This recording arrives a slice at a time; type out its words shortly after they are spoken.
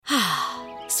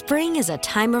Spring is a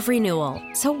time of renewal,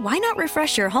 so why not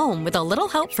refresh your home with a little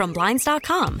help from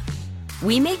Blinds.com?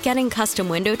 We make getting custom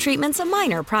window treatments a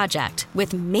minor project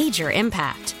with major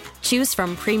impact. Choose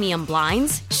from premium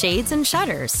blinds, shades, and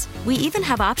shutters. We even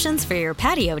have options for your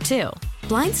patio, too.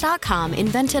 Blinds.com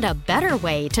invented a better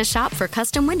way to shop for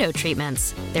custom window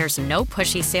treatments. There's no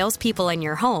pushy salespeople in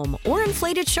your home or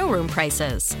inflated showroom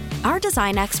prices. Our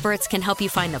design experts can help you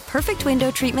find the perfect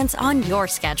window treatments on your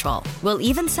schedule. We'll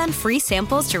even send free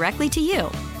samples directly to you.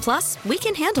 Plus, we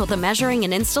can handle the measuring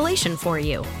and installation for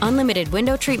you. Unlimited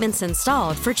window treatments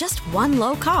installed for just one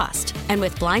low cost. And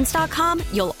with Blinds.com,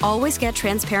 you'll always get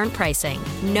transparent pricing.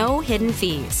 No hidden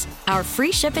fees. Our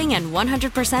free shipping and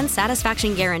 100%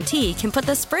 satisfaction guarantee can put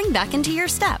the spring back into your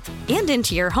step and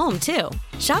into your home, too.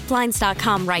 Shop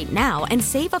Blinds.com right now and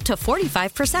save up to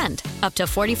 45%. Up to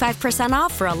 45%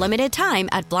 off for a limited time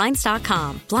at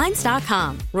Blinds.com.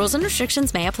 Blinds.com. Rules and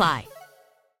restrictions may apply.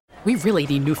 We really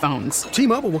need new phones.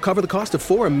 T-Mobile will cover the cost of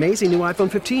 4 amazing new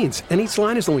iPhone 15s, and each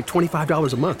line is only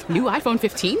 $25 a month. New iPhone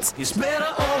 15s? It's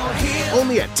better over here.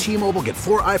 Only at T-Mobile, get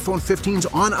 4 iPhone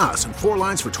 15s on us and 4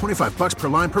 lines for $25 per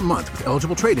line per month with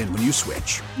eligible trade-in when you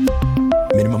switch.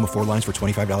 Minimum of 4 lines for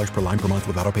 $25 per line per month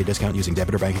with autopay discount using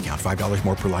debit or bank account. $5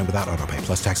 more per line without autopay,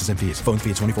 plus taxes and fees. Phone fee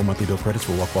at 24 monthly bill credits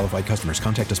for well-qualified customers.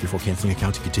 Contact us before canceling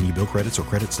account to continue bill credits or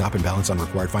credit stop and balance on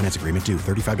required finance agreement due.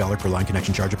 $35 per line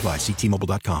connection charge applies. See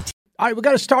T-Mobile.com. All right, we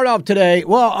got to start off today.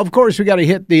 Well, of course, we got to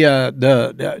hit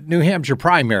the New Hampshire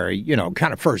primary,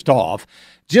 kind of first off.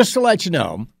 Just to let you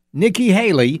know, Nikki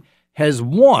Haley has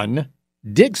won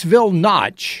Dixville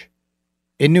Notch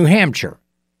in New Hampshire.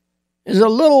 It's a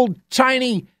little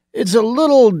teeny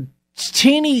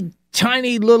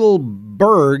tiny little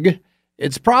burg.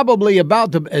 It's probably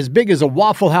about as big as a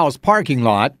Waffle House parking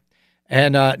lot.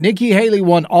 And Nikki Haley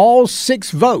won all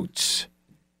 6 votes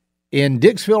in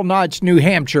Dixville Notch, New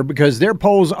Hampshire, because their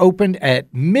polls opened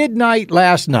at midnight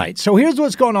last night. So here's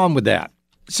what's going on with that.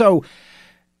 So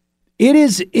it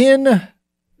is in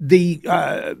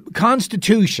the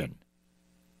Constitution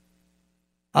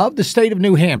of the state of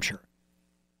New Hampshire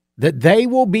that they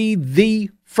will be the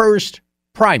first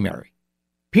primary,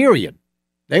 period.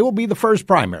 They will be the first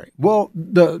primary. Well,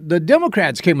 the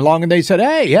Democrats came along and they said,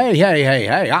 hey, and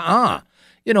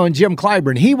Jim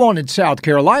Clyburn, he wanted South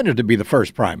Carolina to be the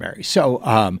first primary. So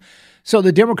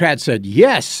the Democrats said,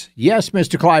 yes,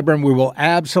 Mr. Clyburn, we will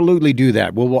absolutely do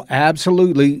that. We will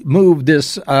absolutely move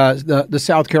this the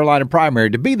South Carolina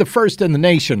primary to be the first in the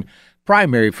nation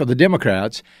primary for the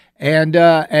Democrats. And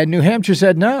New Hampshire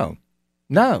said, no,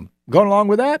 going along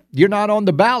with that, you're not on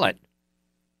the ballot.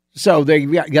 So they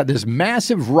got this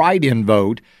massive write-in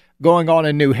vote going on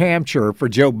in New Hampshire for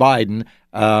Joe Biden.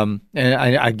 And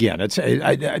again, it's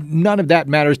none of that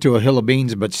matters to a hill of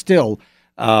beans, but still,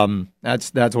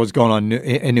 that's what's going on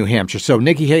in New Hampshire. So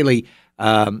Nikki Haley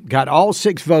got all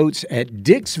 6 votes at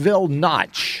Dixville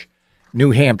Notch,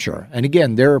 New Hampshire. And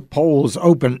again, their polls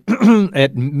opened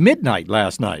at midnight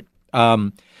last night.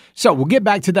 So we'll get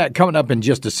back to that coming up in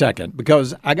just a second,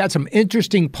 because I got some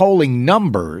interesting polling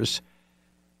numbers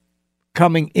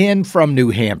coming in from New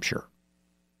Hampshire.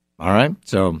 All right,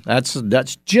 so that's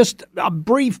just a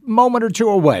brief moment or two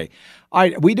away. All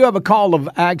right, we do have a call of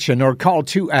action or call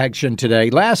to action today.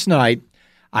 Last night,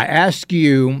 I asked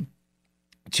you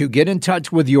to get in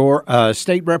touch with your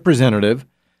state representative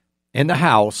in the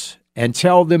House and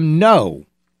tell them no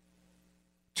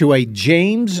to a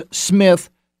James Smith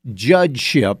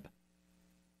judgeship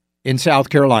in South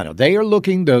Carolina. They are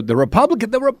looking, the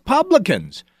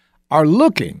Republicans are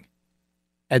looking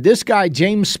at this guy,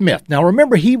 James Smith. Now,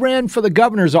 remember, he ran for the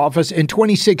governor's office in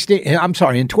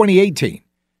 2018.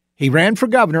 He ran for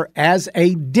governor as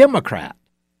a Democrat.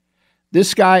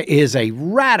 This guy is a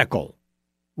radical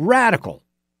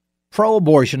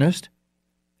pro-abortionist.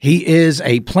 He is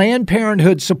a Planned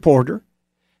Parenthood supporter.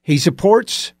 He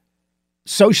supports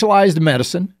socialized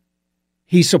medicine.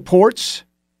 He supports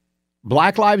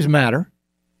Black Lives Matter.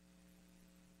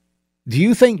 Do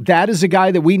you think that is a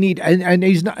guy that we need? And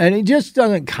he's not, and he just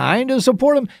doesn't kind of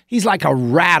support him. He's like a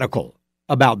radical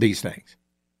about these things.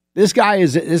 This guy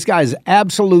is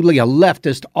absolutely a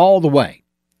leftist all the way.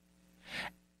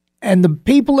 And the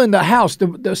people in the House,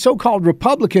 the so-called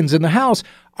Republicans in the House,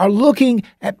 are looking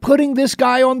at putting this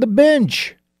guy on the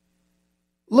bench.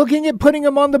 Looking at putting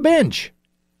him on the bench.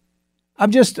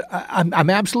 I'm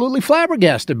absolutely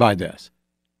flabbergasted by this.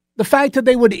 The fact that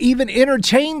they would even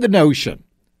entertain the notion.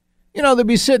 They'd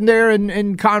be sitting there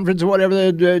in conference or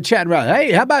whatever, they're chatting about,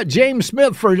 hey, how about James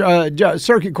Smith for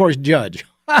circuit court judge?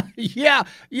 yeah,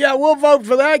 we'll vote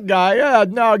for that guy. Yeah,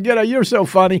 no, you're so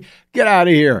funny. Get out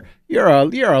of here. You're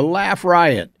a laugh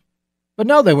riot. But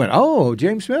no, they went, oh,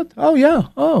 James Smith? Oh, yeah,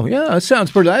 that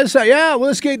sounds pretty nice. Yeah, well,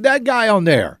 let's get that guy on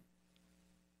there.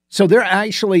 So they're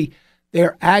actually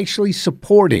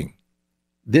supporting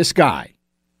this guy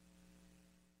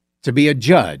to be a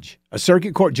judge, a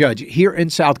circuit court judge here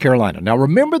in South Carolina. Now,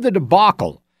 remember the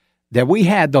debacle that we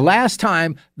had the last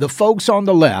time the folks on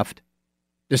the left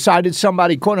decided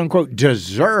somebody, quote unquote,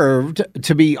 deserved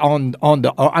to be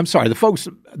the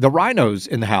rhinos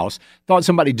in the House thought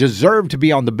somebody deserved to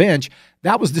be on the bench.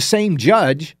 That was the same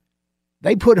judge.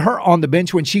 They put her on the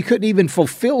bench when she couldn't even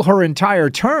fulfill her entire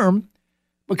term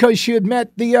because she had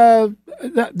met the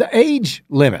age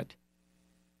limit.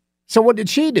 So what did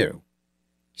she do?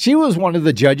 She was one of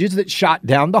the judges that shot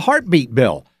down the heartbeat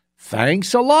bill.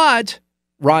 Thanks a lot,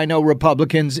 Rhino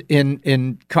Republicans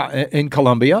in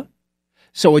Columbia.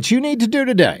 So what you need to do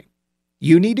today,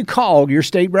 you need to call your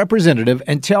state representative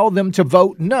and tell them to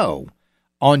vote no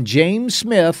on James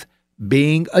Smith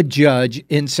being a judge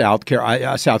in South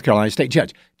Carolina State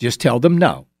Judge. Just tell them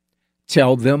no.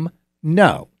 Tell them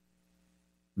no.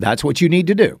 That's what you need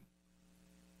to do.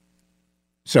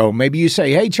 So maybe you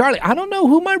say, hey, Charlie, I don't know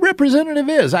who my representative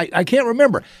is. I can't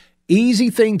remember. Easy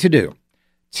thing to do.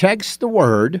 Text the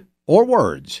word or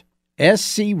words,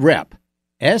 SC-REP,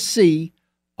 SC-REP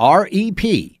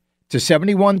to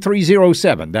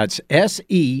 71307. That's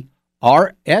SC-REP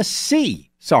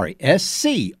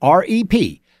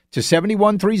to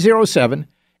 71307.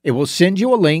 It will send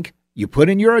you a link. You put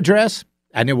in your address,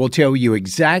 and it will tell you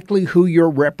exactly who your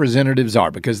representatives are,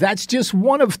 because that's just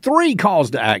one of 3 calls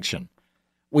to action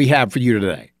we have for you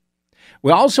today.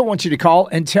 We also want you to call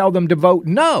and tell them to vote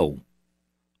no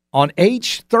on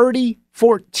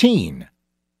H3014.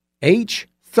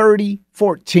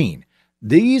 H3014.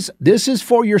 This is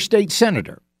for your state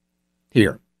senator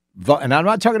here. And I'm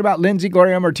not talking about Lindsey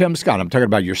Graham or Tim Scott. I'm talking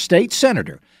about your state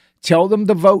senator. Tell them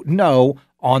to vote no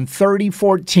on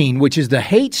 3014, which is the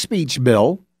hate speech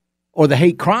bill or the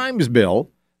hate crimes bill,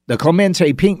 the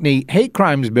Clemente Pinckney hate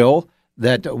crimes bill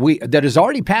that has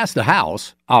already passed the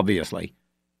House, obviously.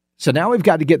 So now we've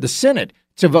got to get the Senate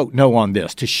to vote no on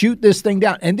this, to shoot this thing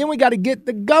down. And then we got to get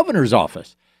the governor's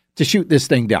office to shoot this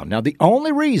thing down. Now, the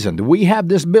only reason that we have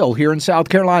this bill here in South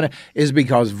Carolina is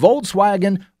because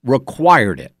Volkswagen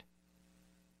required it.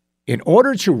 In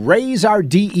order to raise our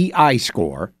DEI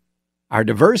score, our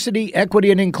diversity, equity,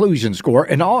 and inclusion score,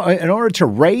 in order to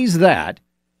raise that,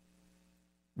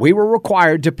 we were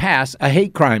required to pass a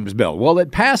hate crimes bill. Well,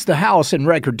 it passed the House in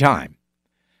record time.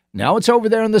 Now it's over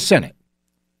there in the Senate.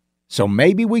 So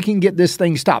maybe we can get this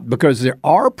thing stopped, because there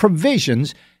are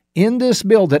provisions in this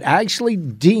bill that actually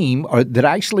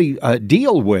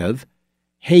deal with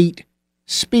hate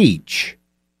speech.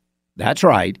 That's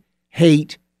right,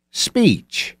 hate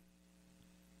speech.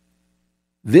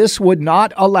 This would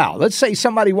not allow, let's say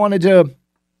somebody wanted to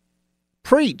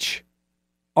preach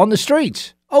on the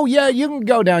streets. Oh, yeah, you can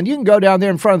go down there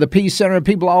in front of the Peace Center.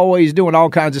 People are always doing all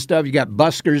kinds of stuff. You got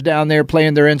buskers down there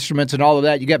playing their instruments and all of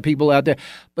that. You got people out there.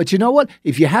 But you know what?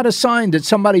 If you had a sign that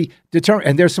somebody determined,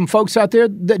 and there's some folks out there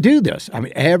that do this. I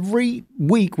mean, every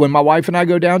week when my wife and I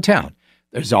go downtown,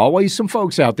 there's always some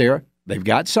folks out there. They've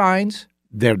got signs.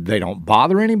 They don't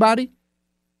bother anybody.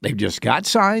 They've just got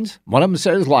signs. One of them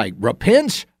says, like,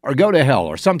 repent or go to hell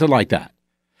or something like that.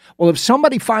 Well, if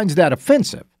somebody finds that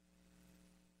offensive,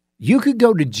 you could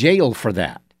go to jail for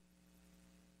that,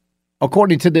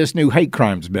 according to this new hate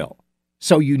crimes bill.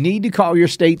 So you need to call your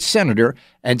state senator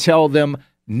and tell them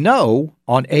no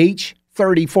on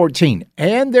H3014.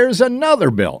 And there's another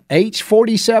bill,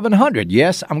 H4700.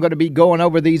 Yes, I'm going to be going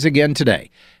over these again today.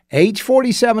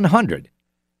 H4700.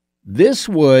 This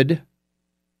would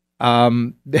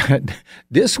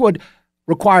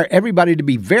require everybody to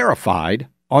be verified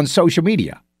on social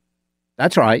media.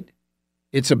 That's right.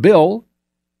 It's a bill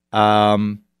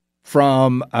from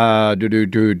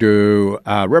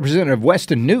Representative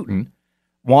Weston Newton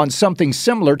wants something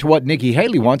similar to what Nikki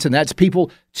Haley wants, and that's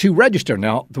people to register.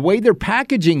 Now, the way they're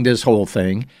packaging this whole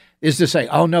thing is to say,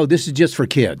 oh, no, this is just for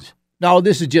kids. No,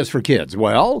 this is just for kids.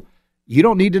 Well, you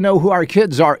don't need to know who our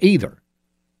kids are either.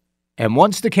 And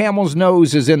once the camel's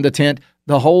nose is in the tent,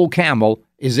 the whole camel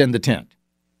is in the tent.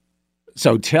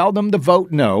 So tell them to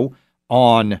vote no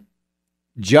on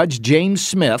Judge James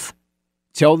Smith.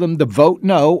 Tell them to vote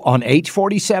no on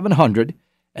H4700,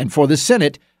 and for the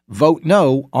Senate, vote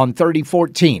no on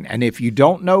 3014. And if you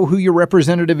don't know who your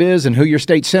representative is and who your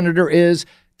state senator is,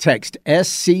 text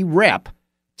SC-REP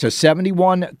to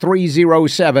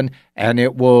 71307, and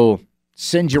it will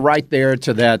send you right there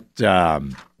to that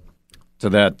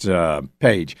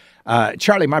page.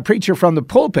 Charlie, my preacher from the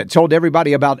pulpit, told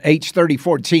everybody about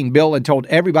H3014 bill and told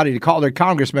everybody to call their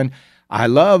congressman. I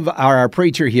love our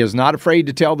preacher. He is not afraid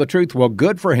to tell the truth. Well,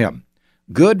 good for him.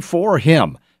 Good for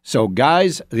him. So,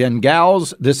 guys and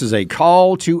gals, this is a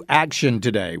call to action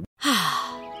today.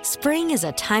 Spring is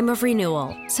a time of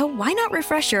renewal, so why not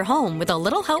refresh your home with a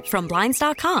little help from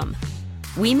Blinds.com?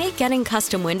 We make getting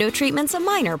custom window treatments a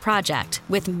minor project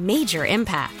with major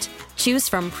impact. Choose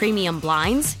from premium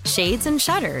blinds, shades, and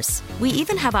shutters. We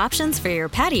even have options for your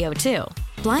patio, too.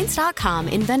 Blinds.com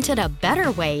invented a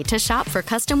better way to shop for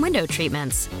custom window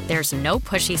treatments. There's no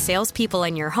pushy salespeople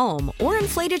in your home or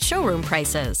inflated showroom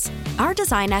prices. Our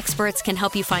design experts can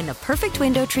help you find the perfect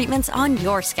window treatments on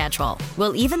your schedule.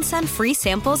 We'll even send free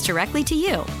samples directly to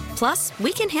you. Plus,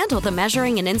 we can handle the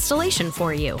measuring and installation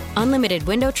for you. Unlimited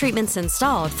window treatments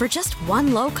installed for just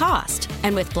one low cost.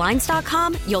 And with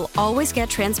Blinds.com, you'll always get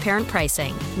transparent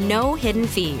pricing. No hidden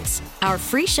fees. Our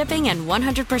free shipping and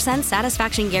 100%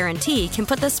 satisfaction guarantee can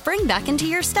put the spring back into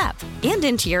your step and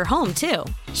into your home, too.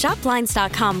 Shop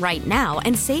Blinds.com right now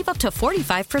and save up to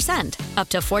 45%. Up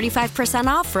to 45%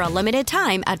 off for a limited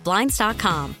time at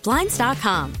Blinds.com.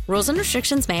 Blinds.com. Rules and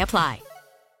restrictions may apply.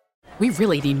 We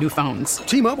really need new phones.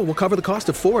 T-Mobile will cover the cost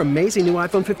of 4 amazing new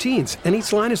iPhone 15s, and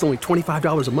each line is only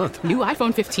 $25 a month. New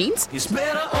iPhone 15s? It's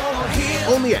better over here.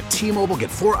 Only at T-Mobile, get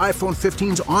 4 iPhone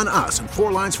 15s on us and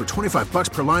 4 lines for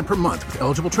 $25 per line per month with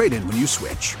eligible trade-in when you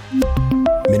switch.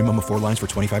 Minimum of 4 lines for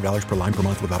 $25 per line per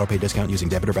month with autopay discount using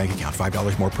debit or bank account.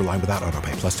 $5 more per line without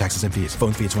autopay, plus taxes and fees.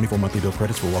 Phone fee at 24 monthly bill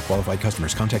credits for well-qualified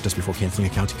customers. Contact us before canceling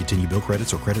account to continue bill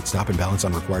credits or credit stop and balance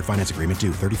on required finance agreement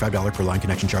due. $35 per line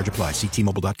connection charge applies. See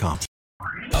T-Mobile.com.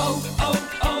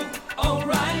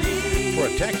 O'Reilly.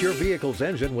 Protect your vehicle's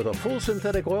engine with a full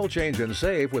synthetic oil change and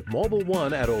save with Mobile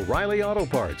One at O'Reilly Auto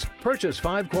Parts. Purchase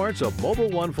 5 quarts of Mobile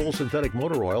One full synthetic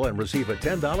motor oil and receive a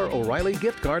 $10 O'Reilly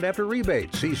gift card after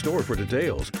rebate. See store for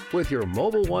details. With your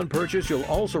Mobile One purchase, you'll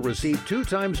also receive 2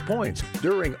 times points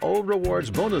during O Rewards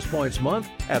Bonus Points Month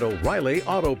at O'Reilly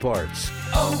Auto Parts.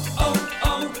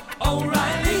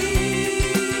 O'Reilly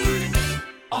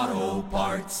Auto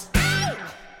Parts.